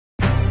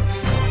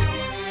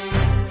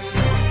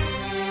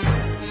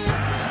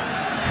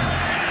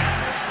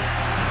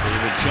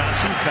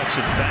Johnson cuts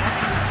it back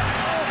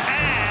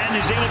and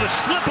is able to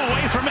slip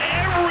away from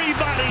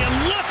everybody.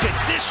 And look at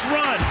this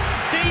run.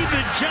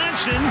 David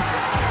Johnson.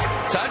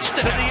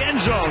 Touchdown. To the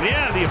end zone.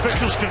 Yeah, the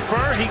officials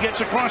confer. He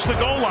gets across the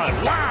goal line.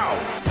 Wow.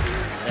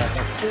 At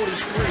the 43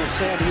 of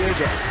San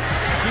Diego.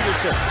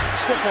 Peterson,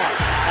 Stephon,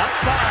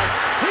 outside.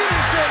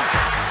 Peterson.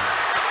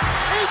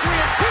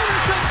 Adrian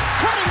Peterson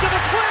cutting to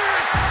the clear.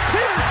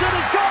 Peterson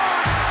is gone.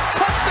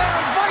 Touchdown,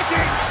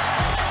 Vikings.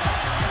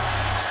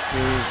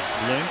 Here's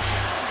Lynch.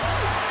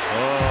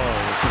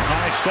 Oh, some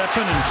high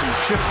stepping and some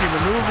shifty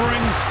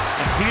maneuvering.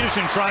 And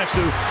Peterson tries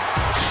to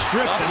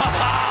strip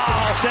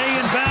and stay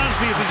in bounds,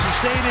 because if he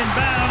stayed in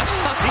bounds,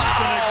 he's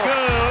going to go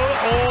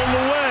all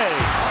the way.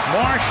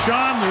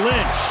 Marshawn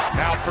Lynch.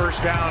 Now first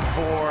down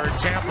for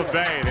Tampa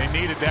Bay. They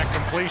needed that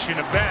completion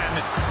to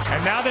Ben, and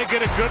now they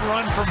get a good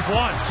run from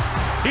Blunt.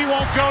 He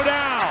won't go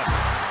down.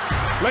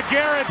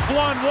 LeGarrette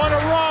Blunt, what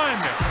a run!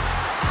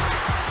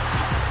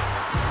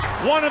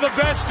 One of the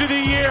best of the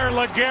year,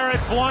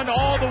 LeGarrette Blunt,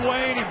 all the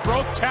way. He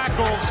broke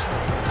tackles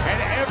at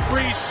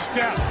every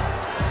step.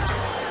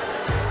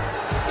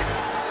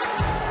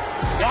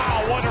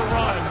 Wow, what a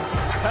run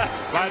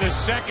by the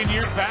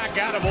second-year back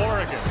out of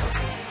Oregon.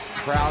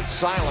 Crowd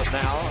silent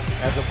now,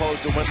 as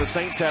opposed to when the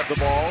Saints have the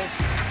ball.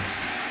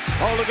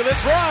 Oh, look at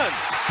this run.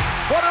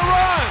 What a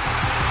run.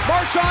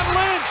 Marshawn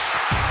Lynch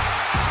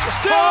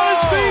still on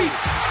his feet.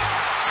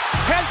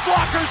 Has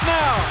blockers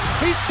now.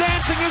 He's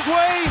dancing his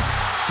way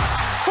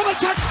for the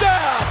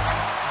touchdown.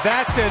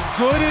 That's as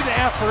good an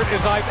effort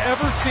as I've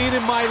ever seen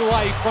in my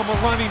life from a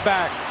running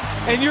back.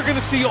 And you're going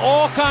to see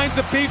all kinds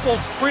of people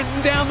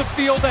sprinting down the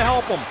field to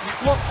help him.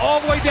 Look all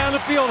the way down the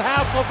field,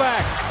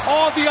 Hasselbeck,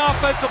 all the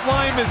offensive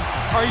linemen.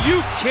 Are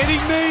you kidding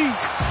me?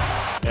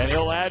 And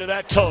he'll add to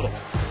that total.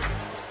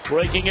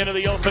 Breaking into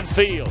the open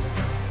field.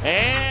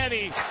 And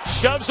he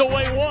shoves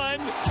away one,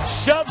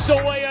 shoves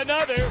away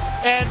another,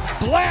 and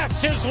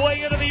blasts his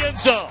way into the end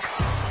zone.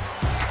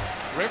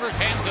 Rivers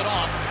hands it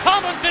off.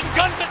 Tomlinson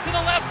guns it to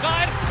the left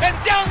side, and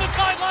down the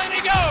sideline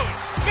he goes.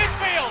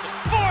 Midfield,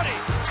 40,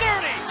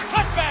 30,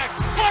 cutback,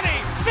 20,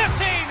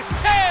 15,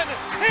 10.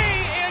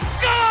 He is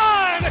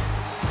gone!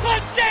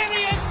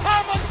 LaDainian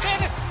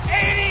Tomlinson,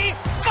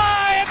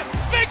 85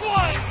 big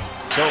ones!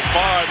 So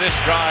far, this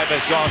drive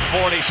has gone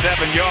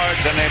 47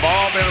 yards, and they've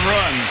all been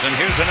runs. And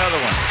here's another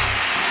one.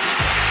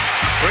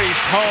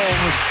 Priest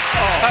Holmes,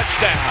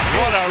 touchdown.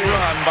 What a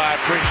run by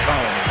Priest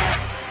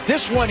Holmes.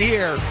 This one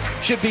here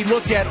should be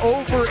looked at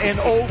over and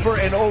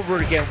over and over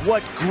again.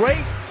 What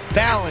great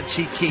balance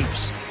he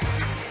keeps.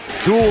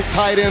 Dual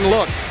tight end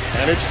look,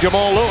 and it's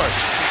Jamal Lewis.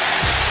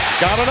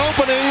 Got an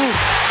opening.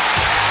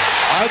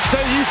 I'd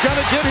say he's going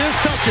to get his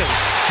touches.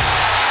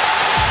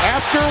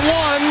 After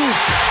one,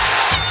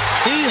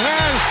 he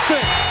has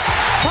 6.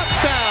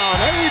 Touchdown,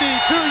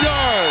 82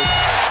 yards.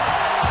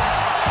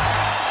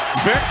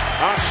 Vick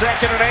on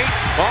 2nd and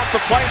 8, off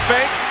the play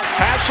fake,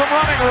 has some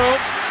running room.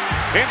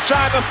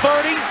 Inside the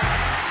 30,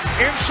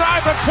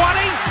 inside the 20,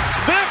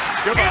 Vick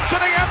into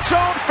the end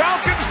zone.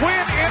 Falcons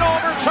win in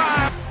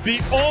overtime. The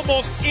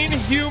almost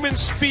inhuman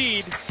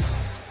speed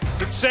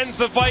that sends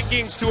the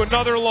Vikings to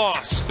another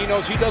loss. He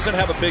knows he doesn't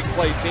have a big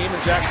play team,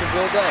 and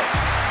Jacksonville does.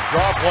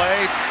 Draw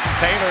play.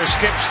 Taylor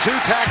skips 2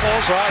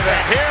 tackles. Right,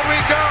 and here we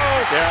go.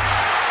 Yeah.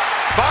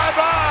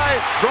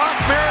 Bye-bye.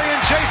 Brock Marion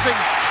chasing.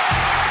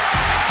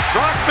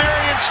 Brock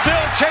Marion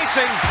still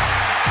chasing.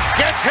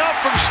 Gets help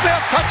from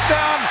Smith.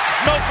 Touchdown.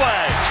 No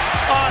flags.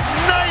 A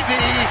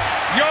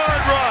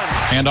 90-yard run.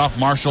 Handoff,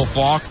 Marshall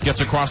Faulk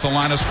gets across the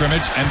line of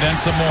scrimmage, and then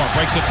some more.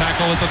 Breaks a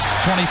tackle at the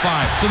 25,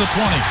 to the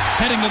 20,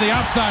 heading to the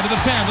outside, to the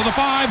 10, to the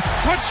 5.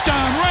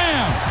 Touchdown,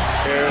 Rams!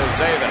 Here's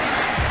Davis.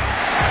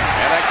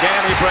 And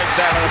again, he breaks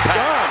out of the pack.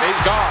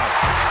 He's gone.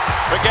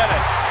 Forget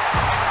it.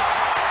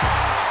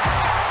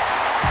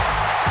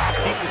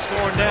 Keep the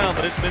score down,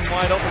 but it's been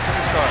wide open from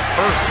the start.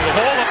 Hurst to the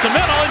hole up the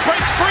middle, and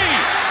breaks free.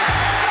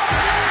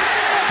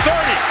 30.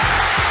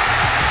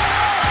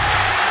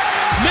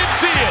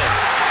 Midfield.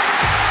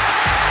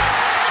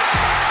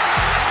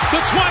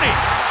 The 20.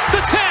 The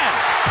 10.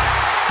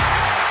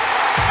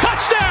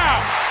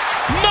 Touchdown!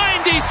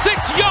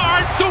 96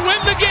 yards to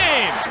win the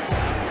game.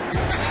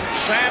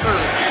 Sanders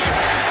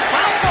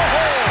found the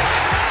hole.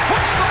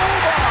 Puts the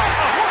move on.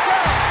 Look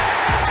out.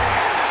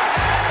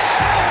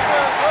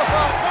 Sanders with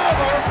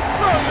another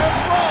brilliant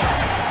run.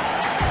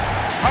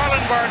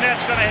 Harlan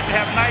Barnett's going to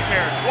have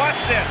nightmares. Watch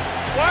this.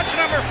 Watch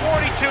number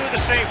 42, the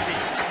safety.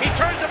 He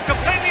turns him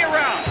completely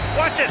around.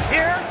 Watch this.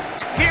 Here,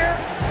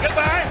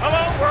 goodbye,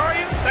 hello, where are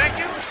you? Thank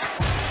you.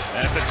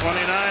 At the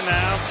 29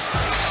 now.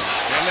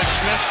 Emmitt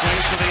Smith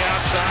swings to the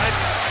outside.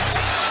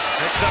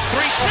 It's a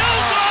 3.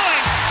 Still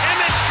going.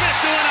 Emmitt Smith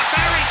doing a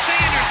Barry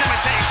Sanders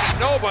imitation.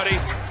 Nobody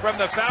from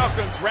the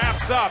Falcons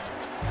wraps up.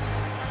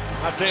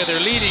 I'll tell you,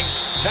 their leading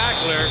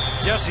tackler,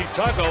 Jesse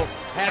Tuggle,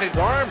 had his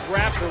arms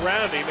wrapped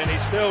around him, and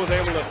he still was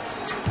able to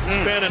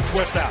spin and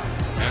twist out.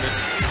 And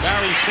it's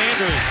Barry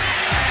Sanders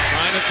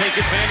trying to take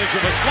advantage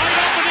of a slight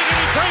opening, and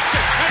he breaks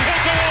it, and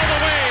he'll go all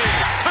the way.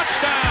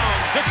 Touchdown,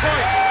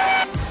 Detroit.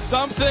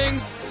 Some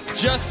things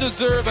just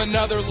deserve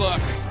another look.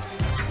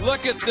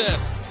 Look at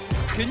this.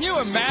 Can you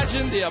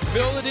imagine the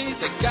ability,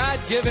 the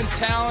God-given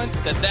talent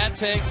that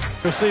takes?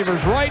 Receivers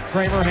right.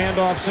 Kramer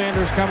handoff.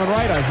 Sanders coming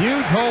right. A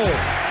huge hole.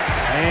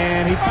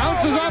 And he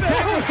bounces off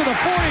tackles to the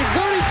 40,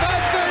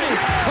 35-30.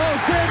 Oh,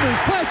 Sanders,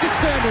 classic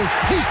Sanders.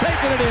 He's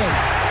taking it in.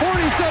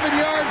 47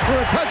 yards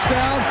for a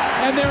touchdown.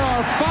 And there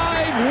are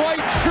 5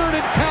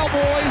 white-shirted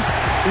Cowboys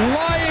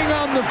lying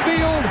on the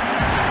field,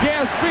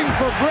 gasping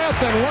for breath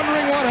and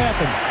wondering what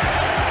happened.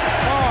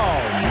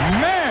 Oh,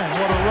 man,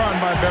 what a run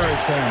by Barry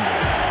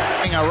Sanders.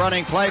 A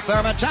running play.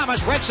 Thurman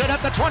Thomas breaks it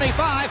at the 25.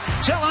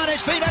 Still on his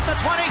feet at the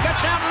 20.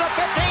 Gets down to the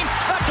 15.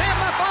 The 10,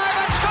 the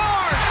 5, and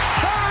scores.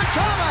 Thurman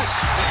Thomas.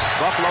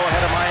 Buffalo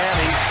ahead of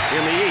Miami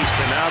in the East.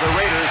 And now the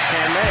Raiders,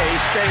 can they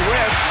stay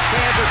with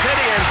Kansas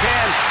City? And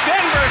can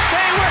Denver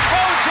stay with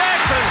Bo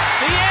Jackson?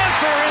 The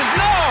answer is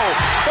no.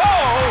 Bo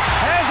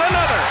has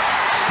another.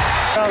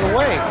 Out of the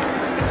way.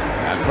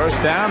 At first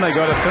down, they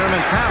go to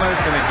Thurman Thomas,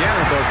 and again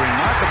with those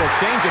remarkable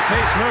change of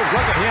pace moves.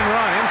 Look at him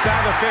run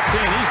inside the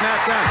 15. He's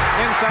not done.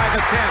 Inside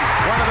the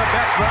 10. One of the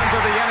best runs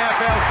of the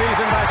NFL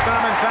season by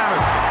Thurman Thomas,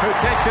 who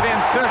takes it in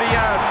 30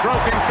 yards,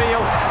 broken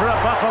field for a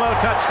Buffalo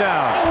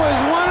touchdown. That was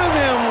one of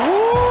them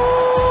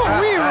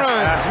woo-wee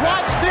runs.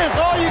 Watch this.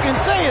 All you can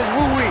say is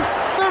woo-wee.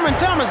 Thurman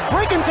Thomas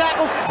breaking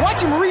tackles.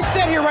 Watch him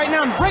reset here right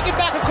now and break it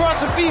back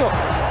across the field.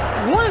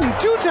 1,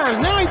 2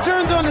 times. Now he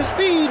turns on the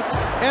speed,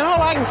 and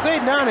all I can say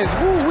down is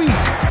woo-wee.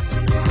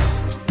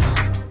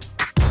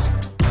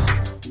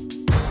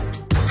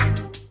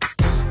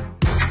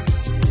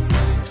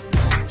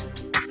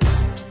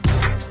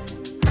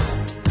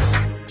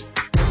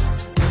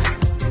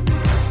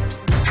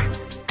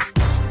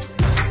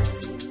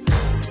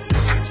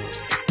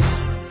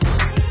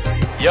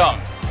 Young,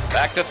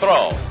 back to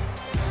throw.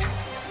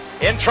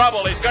 In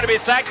trouble, he's going to be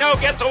sacked. No,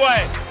 gets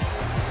away.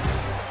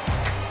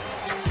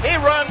 He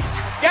runs,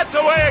 gets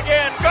away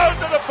again, goes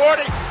to the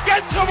 40,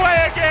 gets away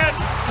again,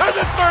 to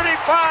the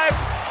 35,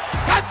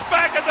 cuts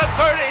back at the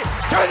 30,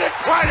 to the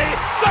 20,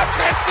 the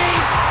 15,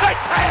 the 10.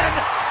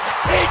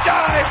 He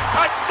dives,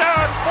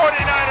 touchdown,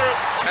 49ers.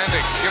 And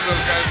they give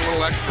those guys a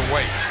little extra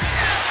weight.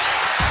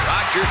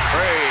 Roger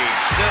Craig,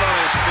 still on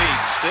his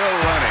feet, still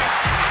running.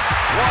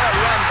 What a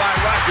run by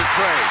Roger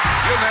Craig.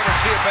 You'll never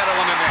see a better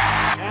one than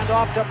that. And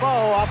off to Bo,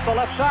 off the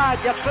left side,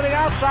 gets to the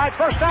outside,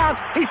 first down.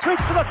 He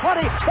sweeps to the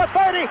 20, the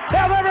 30.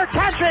 They'll never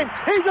catch him.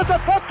 He's at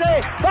the 50,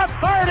 the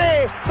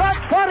 30, the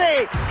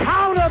 20.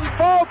 Count them,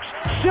 folks.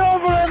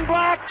 Silver and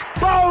black.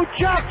 Bo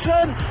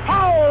Jackson.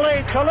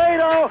 Holy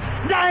Toledo.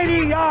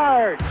 90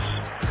 yards.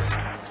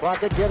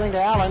 Crockett giving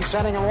to Allen,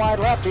 sending him wide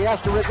left. He has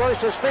to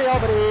reverse his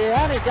field, but he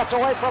gets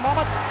away for a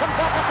moment. Comes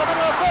back up the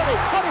middle of 30,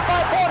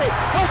 25, 40.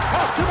 Goes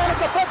past 2 men at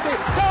the 50,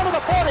 down to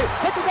the 40.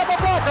 Picking up a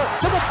blocker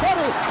to the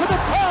 20, to the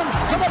 10,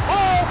 to the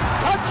 5.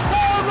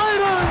 Touchdown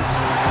Raiders!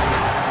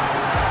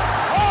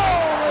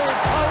 Holy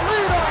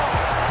Toledo!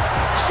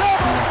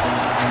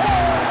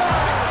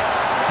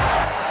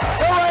 7-4.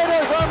 The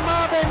Raiders are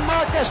mobbing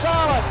Marcus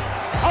Allen.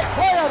 A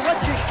play on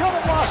which he should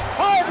have lost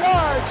 5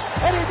 yards,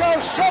 and he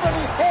goes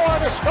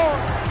 74 to score.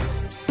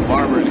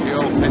 Barber and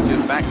Hill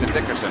pitches back to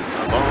Dickerson.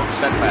 A lone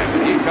setback.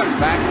 He cuts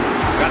back.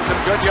 Got some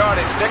good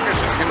yardage.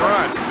 Dickerson can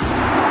run.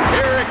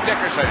 Eric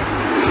Dickerson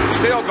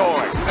still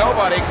going.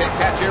 Nobody can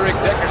catch Eric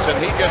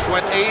Dickerson. He just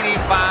went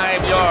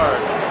 85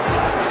 yards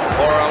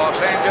for a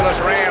Los Angeles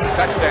Rams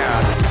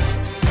touchdown.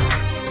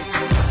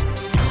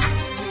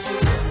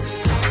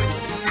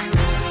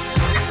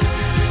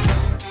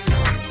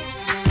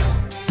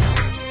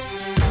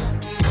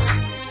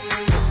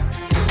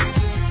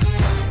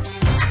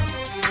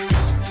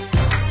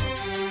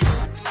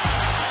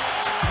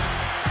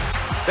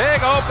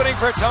 Big opening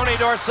for Tony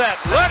Dorsett.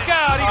 Look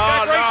out, he's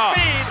got great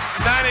speed.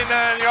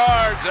 99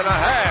 yards and a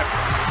half.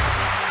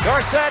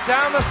 Dorsett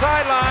down the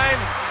sideline.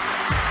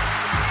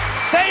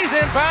 Stays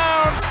in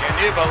bounds. Can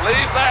you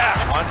believe that?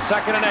 1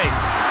 second and 8.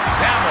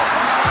 Campbell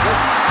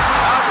just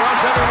outruns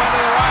everyone to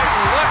the right.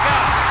 Look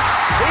out.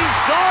 He's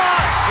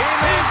gone.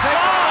 He's gone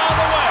all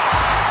the way.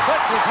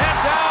 Puts his head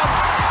down.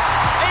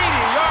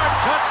 80-yard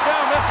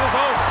touchdown. This is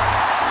over.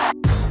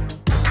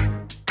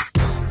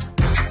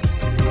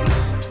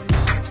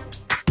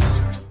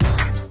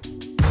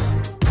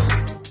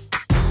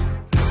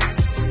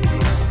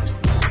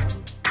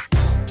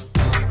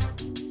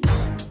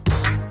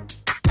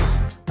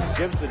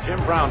 Gives to Jim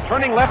Brown,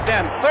 turning left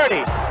end,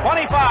 30,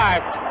 25.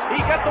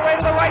 He gets away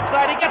to the right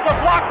side. He gets a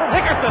block from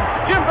Hickerson.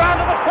 Jim Brown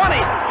to the 20.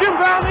 Jim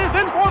Brown is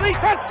in for the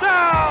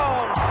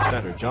touchdown.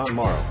 Center John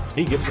Morrow.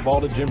 He gives the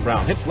ball to Jim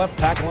Brown. Hits left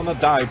tackle on the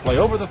dive play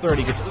over the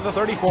 30. Gets to the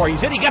 34.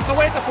 He's hit. He gets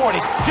away at the 40.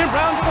 Jim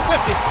Brown to the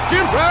 50.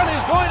 Jim Brown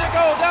is going to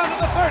go down to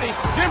the 30.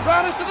 Jim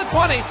Brown is to the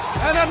 20.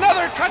 And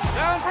another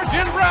touchdown for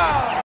Jim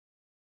Brown.